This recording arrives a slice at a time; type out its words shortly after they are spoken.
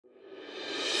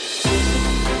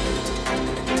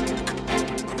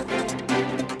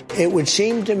It would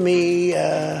seem to me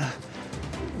that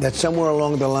somewhere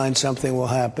along the line something will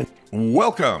happen.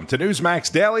 Welcome to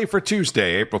Newsmax Daily for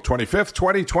Tuesday, April 25th,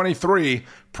 2023.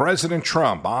 President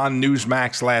Trump on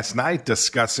Newsmax last night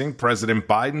discussing President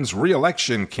Biden's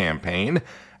re-election campaign.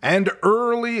 And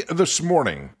early this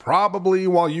morning, probably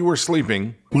while you were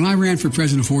sleeping. When I ran for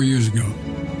president 4 years ago,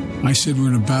 I said we're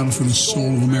in a battle for the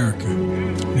soul of America.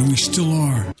 And we still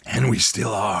are. And we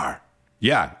still are.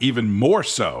 Yeah, even more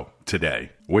so today,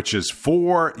 which is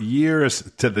 4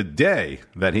 years to the day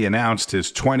that he announced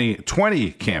his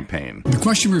 2020 campaign. The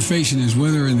question we're facing is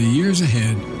whether in the years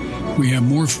ahead we have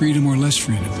more freedom or less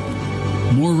freedom,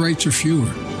 more rights or fewer.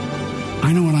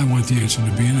 I know what I want the answer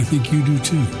to be, and I think you do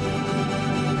too.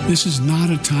 This is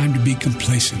not a time to be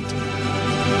complacent.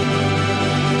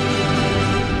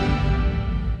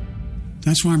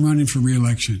 That's why I'm running for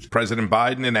re-election. President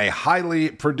Biden in a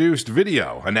highly produced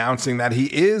video announcing that he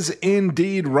is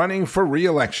indeed running for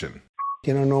re-election.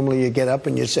 You know, normally you get up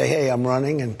and you say, hey, I'm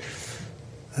running,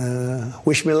 and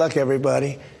wish me luck,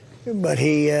 everybody. But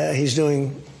he's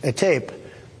doing a tape.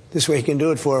 This way he can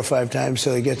do it 4 or 5 times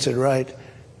so he gets it right.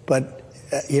 But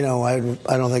you know, I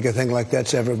don't think a thing like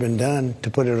that's ever been done,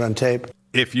 to put it on tape.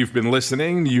 If you've been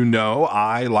listening, you know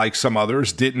I, like some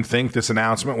others, didn't think this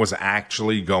announcement was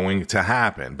actually going to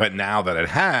happen. But now that it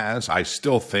has, I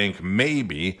still think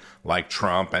maybe, like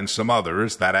Trump and some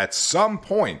others, that at some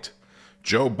point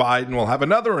Joe Biden will have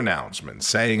another announcement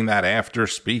saying that after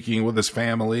speaking with his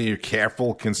family,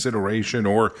 careful consideration,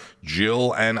 or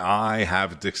Jill and I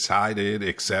have decided,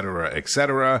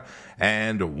 etc.,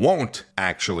 and won't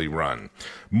actually run.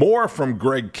 More from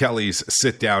Greg Kelly's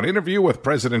sit-down interview with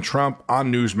President Trump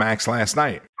on Newsmax last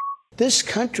night. This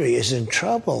country is in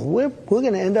trouble. We're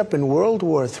going to end up in World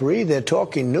War III. They're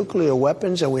talking nuclear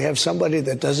weapons, and we have somebody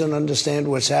that doesn't understand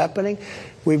what's happening.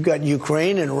 We've got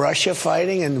Ukraine and Russia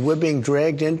fighting, and we're being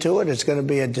dragged into it. It's going to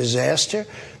be a disaster.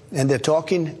 And they're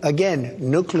talking, again,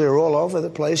 nuclear all over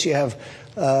the place. You have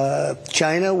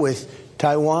China with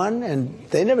Taiwan, and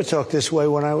they never talked this way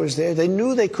when I was there. They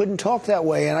knew they couldn't talk that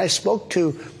way, and I spoke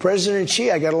to President Xi.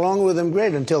 I got along with him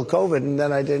great until COVID, and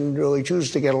then I didn't really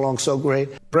choose to get along so great.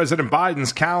 President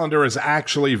Biden's calendar is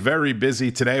actually very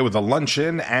busy today with a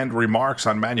luncheon and remarks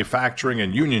on manufacturing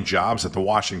and union jobs at the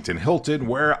Washington Hilton,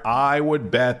 where I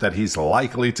would bet that he's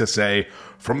likely to say,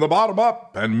 from the bottom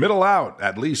up and middle out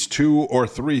at least 2 or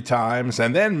 3 times,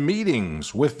 and then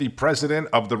meetings with the president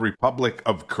of the Republic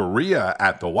of Korea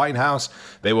at the White House.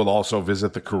 They will also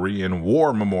visit the Korean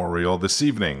War Memorial this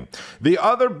evening. The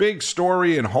other big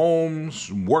story in homes,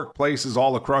 workplaces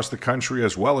all across the country,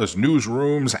 as well as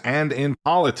newsrooms and in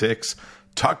politics,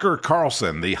 Tucker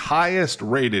Carlson, the highest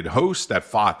rated host at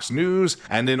Fox News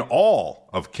and in all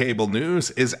of cable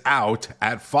news, is out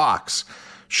at Fox.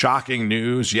 Shocking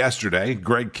news yesterday.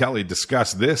 Greg Kelly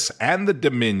discussed this and the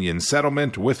Dominion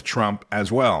settlement with Trump as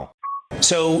well.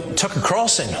 So Tucker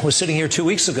Carlson was sitting here 2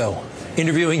 weeks ago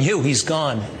interviewing you. He's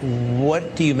gone.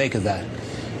 What do you make of that?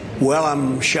 Well,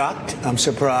 I'm shocked. I'm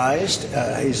surprised.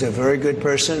 He's a very good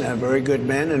person, a very good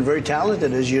man, and very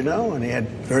talented, as you know, and he had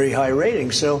very high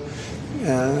ratings. So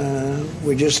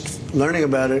we're just learning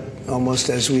about it almost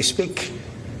as we speak.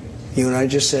 You and I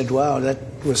just said, wow, that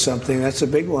was something. That's a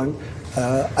big one.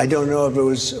 I don't know if it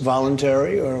was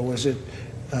voluntary or was it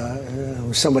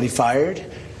was somebody fired,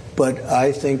 but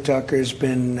I think Tucker's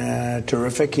been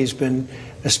terrific. He's been,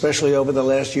 especially over the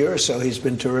last year or so, he's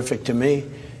been terrific to me.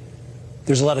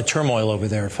 There's a lot of turmoil over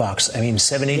there at Fox. I mean,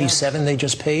 $787 they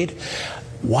just paid.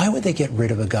 Why would they get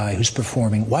rid of a guy who's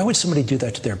performing? Why would somebody do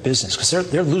that to their business? Because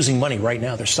they're losing money right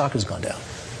now. Their stock has gone down.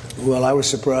 Well, I was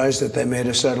surprised that they made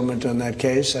a settlement on that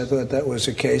case. I thought that was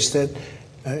a case that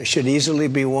should easily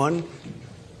be won,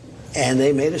 and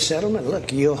they made a settlement.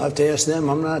 Look, you'll have to ask them.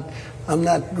 I'm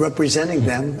not representing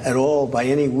them at all by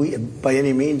any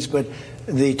means, but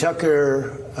the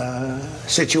Tucker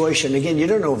situation, again, you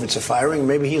don't know if it's a firing.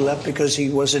 Maybe he left because he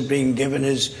wasn't being given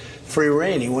his free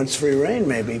rein. He wants free rein,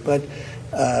 maybe, but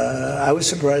I was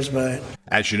surprised by it.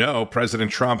 As you know, President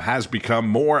Trump has become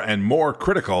more and more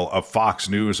critical of Fox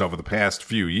News over the past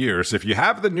few years. If you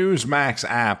have the Newsmax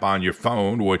app on your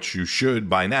phone, which you should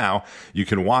by now, you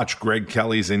can watch Greg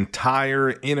Kelly's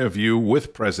entire interview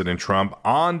with President Trump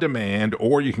on demand,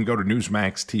 or you can go to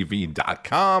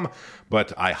NewsmaxTV.com.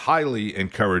 But I highly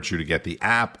encourage you to get the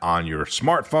app on your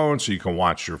smartphone so you can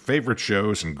watch your favorite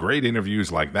shows and great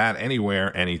interviews like that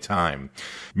anywhere, anytime.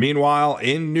 Meanwhile,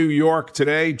 in New York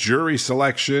today, jury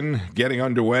selection getting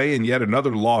getting underway in yet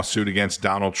another lawsuit against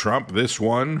Donald Trump, this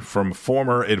one from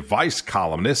former advice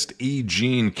columnist E.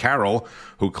 Jean Carroll,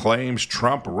 who claims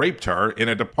Trump raped her in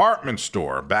a department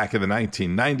store back in the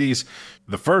 1990s.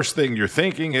 The first thing you're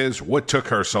thinking is, what took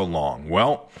her so long?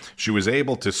 Well, she was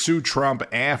able to sue Trump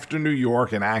after New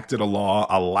York enacted a law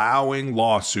allowing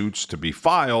lawsuits to be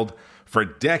filed for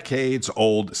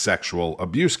decades-old sexual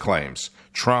abuse claims.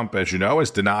 Trump, as you know, has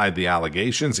denied the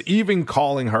allegations, even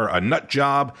calling her a nut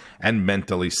job and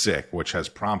mentally sick, which has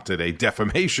prompted a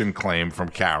defamation claim from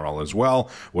Carroll as well,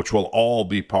 which will all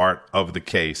be part of the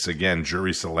case. Again,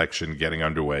 jury selection getting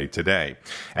underway today.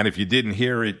 And if you didn't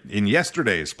hear it in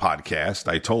yesterday's podcast,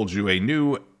 I told you a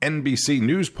new NBC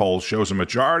News poll shows a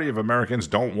majority of Americans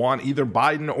don't want either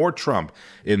Biden or Trump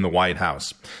in the White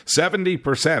House.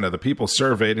 70% of the people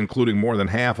surveyed, including more than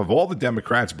half of all the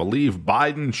Democrats, believe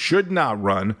Biden should not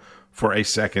run for a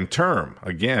second term.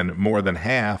 Again, more than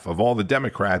half of all the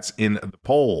Democrats in the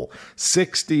poll.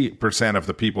 60% of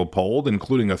the people polled,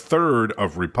 including a third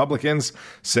of Republicans,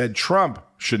 said Trump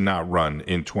should not run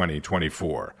in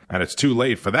 2024. And it's too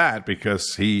late for that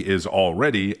because he is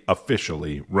already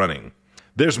officially running.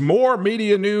 There's more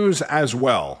media news as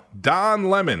well. Don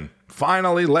Lemon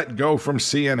finally let go from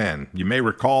CNN. You may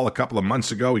recall a couple of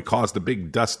months ago he caused a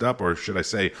big dust up, or should I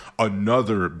say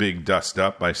another big dust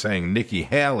up, by saying Nikki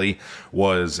Haley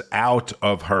was out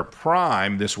of her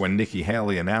prime. This when Nikki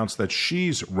Haley announced that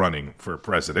she's running for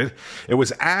president. It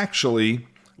was actually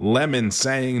Lemon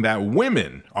saying that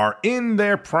women are in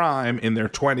their prime in their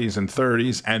 20s and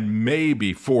 30s and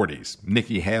maybe 40s.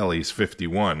 Nikki Haley's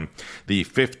 51. The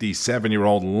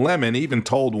 57-year-old Lemon even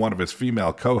told one of his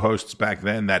female co-hosts back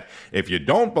then that if you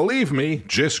don't believe me,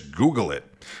 just Google it.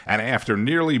 And after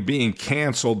nearly being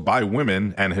canceled by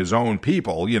women and his own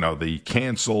people, you know, the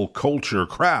cancel culture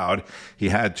crowd, he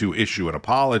had to issue an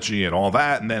apology and all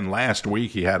that. And then last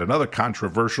week, he had another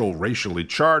controversial racially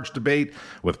charged debate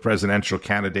with presidential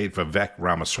candidate Vivek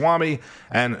Ramaswamy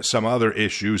and some other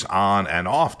issues on and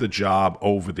off the job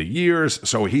over the years.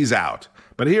 So he's out.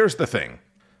 But here's the thing.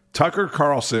 Tucker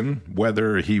Carlson,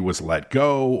 whether he was let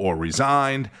go or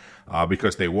resigned,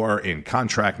 because they were in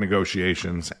contract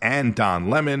negotiations, and Don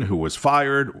Lemon, who was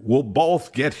fired, will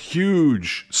both get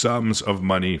huge sums of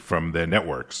money from their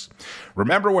networks.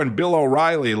 Remember when Bill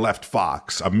O'Reilly left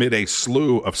Fox amid a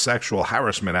slew of sexual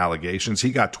harassment allegations?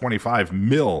 He got $25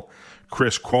 million.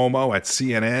 Chris Cuomo at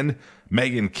CNN,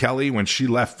 Megyn Kelly, when she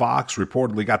left Fox,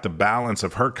 reportedly got the balance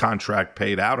of her contract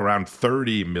paid out, around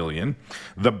 $30 million.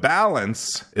 The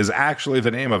Balance is actually the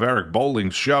name of Eric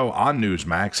Bolling's show on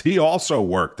Newsmax. He also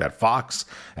worked at Fox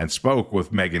and spoke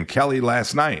with Megyn Kelly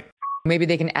last night. Maybe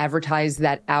they can advertise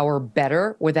that hour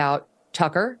better without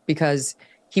Tucker, because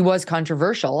he was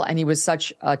controversial and he was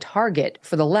such a target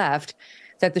for the left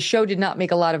that the show did not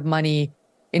make a lot of money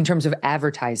in terms of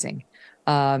advertising.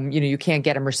 You can't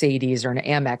get a Mercedes or an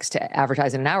Amex to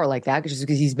advertise in an hour like that just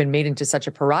because he's been made into such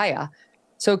a pariah.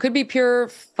 So it could be pure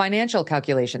financial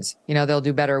calculations. They'll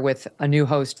do better with a new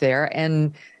host there,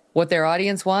 and what their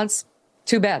audience wants,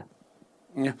 too bad.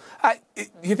 Yeah,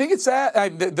 you think it's that?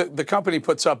 The company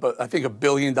puts up, I think, $1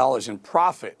 billion in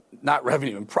profit, not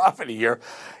revenue, in profit a year.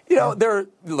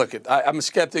 I'm a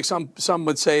skeptic. Some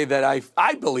would say that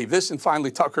I believe this, and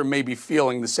finally Tucker may be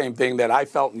feeling the same thing that I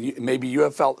felt, and maybe you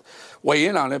have felt. Weigh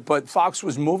in on it. But Fox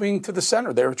was moving to the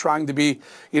center. They were trying to be,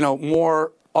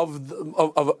 more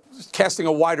of casting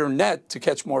a wider net to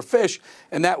catch more fish,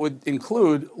 and that would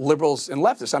include liberals and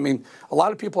leftists. I mean, a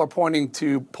lot of people are pointing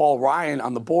to Paul Ryan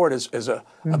on the board as a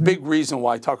big reason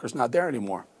why Tucker's not there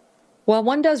anymore. Well,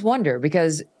 one does wonder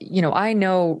because, I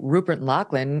know Rupert and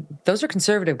Lachlan, those are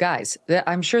conservative guys.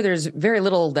 I'm sure there's very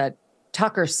little that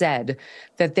Tucker said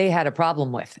that they had a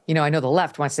problem with. I know the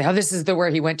left wants to say, this is where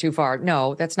he went too far.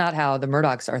 No, that's not how the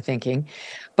Murdochs are thinking.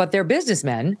 But they're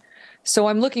businessmen. So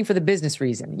I'm looking for the business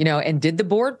reason, and did the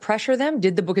board pressure them?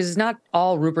 Because it's not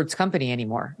all Rupert's company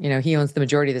anymore. He owns the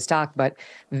majority of the stock, but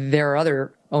there are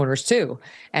other owners too.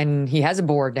 And he has a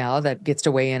board now that gets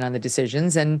to weigh in on the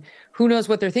decisions. And who knows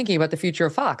what they're thinking about the future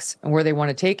of Fox and where they want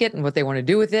to take it and what they want to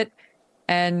do with it.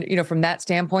 And, from that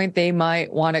standpoint, they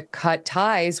might want to cut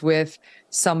ties with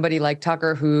somebody like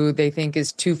Tucker, who they think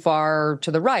is too far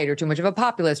to the right or too much of a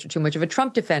populist or too much of a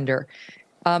Trump defender.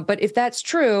 But if that's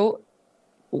true,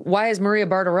 why is Maria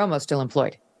Bartiromo still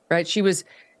employed? Right? She was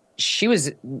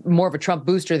more of a Trump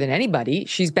booster than anybody.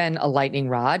 She's been a lightning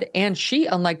rod. And she,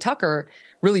 unlike Tucker,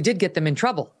 really did get them in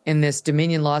trouble in this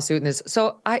Dominion lawsuit.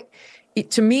 So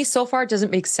to me, so far, it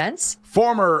doesn't make sense.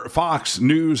 Former Fox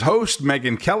News host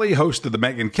Megyn Kelly hosted the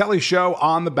Megyn Kelly Show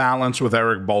on The Balance with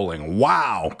Eric Bolling.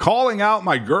 Wow. Calling out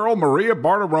my girl Maria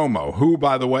Bartiromo, who,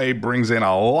 by the way, brings in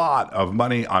a lot of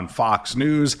money on Fox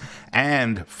News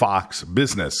and Fox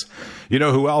Business. You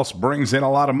know who else brings in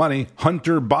a lot of money?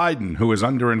 Hunter Biden, who is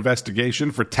under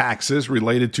investigation for taxes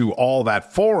related to all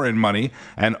that foreign money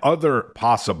and other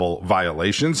possible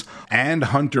violations. And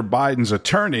Hunter Biden's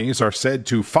attorneys are said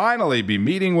to finally be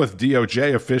meeting with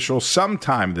DOJ officials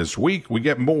sometime this week. We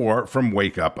get more from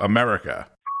Wake Up America.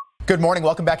 Good morning.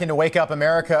 Welcome back into Wake Up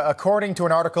America. According to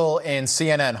an article in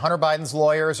CNN, Hunter Biden's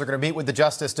lawyers are going to meet with the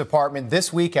Justice Department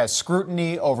this week as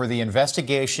scrutiny over the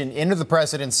investigation into the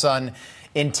president's son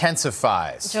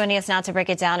intensifies. Joining us now to break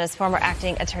it down is former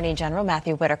acting Attorney General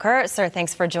Matthew Whitaker. Sir,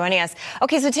 thanks for joining us.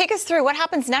 Okay, so take us through what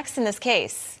happens next in this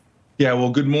case. Yeah,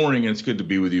 well, good morning. It's good to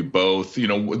be with you both. You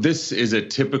know, this is a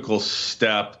typical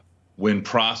step when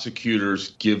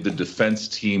prosecutors give the defense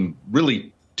team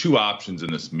really two options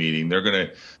in this meeting. They're going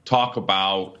to talk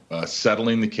about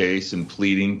settling the case and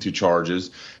pleading to charges.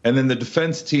 And then the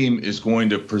defense team is going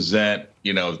to present,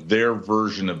 their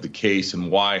version of the case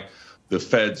and why the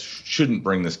feds shouldn't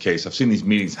bring this case. I've seen these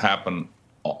meetings happen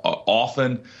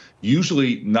often.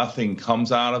 Usually nothing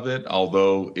comes out of it,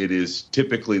 although it is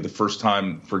typically the first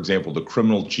time, for example, the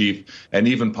criminal chief and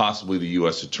even possibly the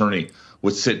U.S. attorney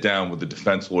would sit down with the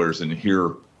defense lawyers and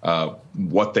hear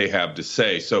what they have to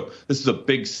say. So this is a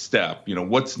big step.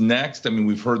 What's next? I mean,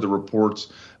 we've heard the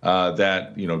reports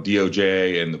that,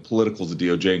 DOJ and the politicals of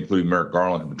DOJ, including Merrick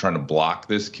Garland, have been trying to block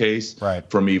this case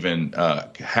from even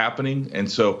happening.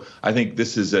 And so I think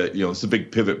this is it's a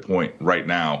big pivot point right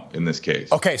now in this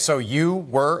case. Okay, so you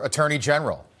were Attorney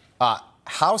General.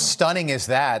 How stunning is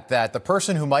that the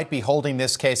person who might be holding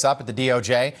this case up at the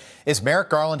DOJ is Merrick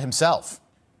Garland himself?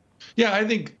 Yeah, I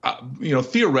think,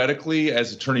 theoretically,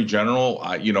 as Attorney General,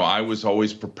 I was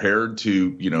always prepared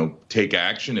to, take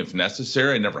action if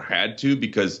necessary. I never had to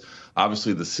because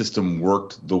obviously the system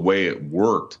worked the way it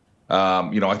worked.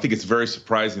 I think it's very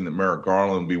surprising that Merrick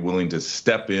Garland would be willing to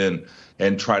step in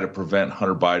and try to prevent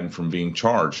Hunter Biden from being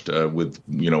charged with,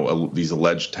 these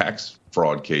alleged tax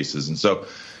fraud cases. And so,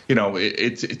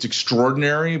 it's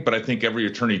extraordinary, but I think every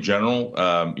attorney general,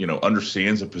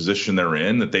 understands the position they're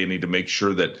in, that they need to make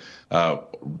sure that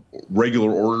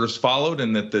regular order is followed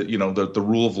and that the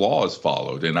rule of law is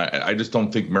followed. And I just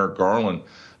don't think Merrick Garland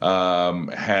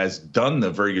has done a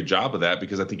very good job of that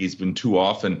because I think he's been too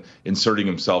often inserting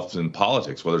himself in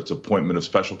politics, whether it's appointment of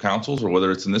special counsels or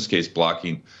whether it's in this case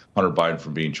blocking Hunter Biden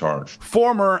from being charged.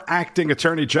 Former acting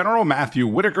Attorney General Matthew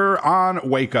Whitaker on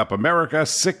Wake Up America,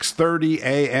 6:30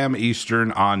 a.m.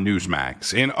 Eastern on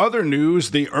Newsmax. In other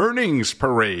news, the earnings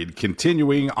parade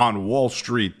continuing on Wall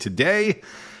Street today.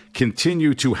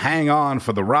 Continue to hang on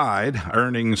for the ride.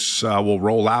 Earnings will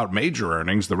roll out, major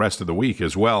earnings, the rest of the week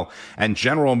as well. And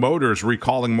General Motors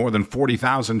recalling more than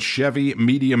 40,000 Chevy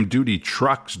medium-duty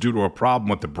trucks due to a problem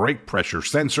with the brake pressure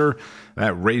sensor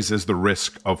that raises the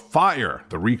risk of fire.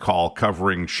 The recall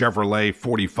covering Chevrolet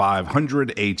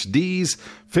 4500 HDs,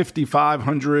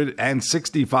 5500 and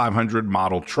 6500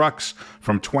 model trucks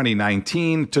from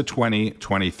 2019 to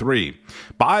 2023.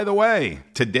 By the way,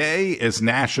 today is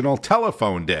National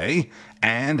Telephone Day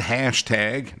and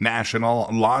hashtag National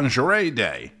Lingerie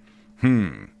Day.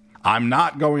 I'm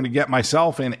not going to get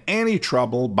myself in any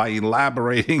trouble by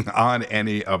elaborating on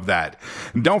any of that.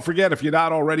 Don't forget, if you're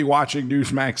not already watching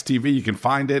Newsmax TV, you can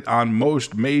find it on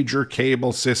most major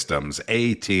cable systems: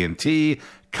 AT&T,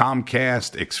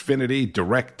 Comcast, Xfinity,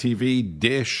 DirecTV,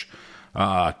 Dish,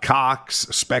 Cox,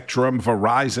 Spectrum,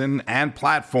 Verizon, and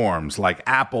platforms like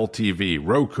Apple TV,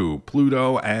 Roku,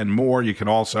 Pluto, and more. You can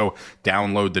also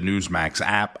download the Newsmax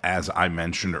app, as I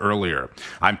mentioned earlier.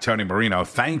 I'm Tony Marino.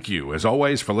 Thank you, as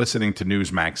always, for listening to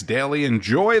Newsmax Daily.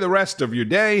 Enjoy the rest of your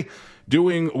day,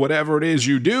 doing whatever it is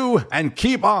you do, and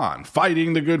keep on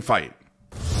fighting the good fight.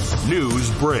 News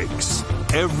breaks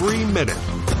every minute,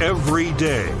 every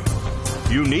day.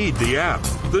 You need the app,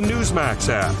 the Newsmax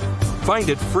app. Find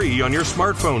it free on your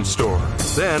smartphone store.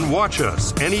 Then watch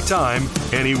us anytime,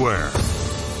 anywhere.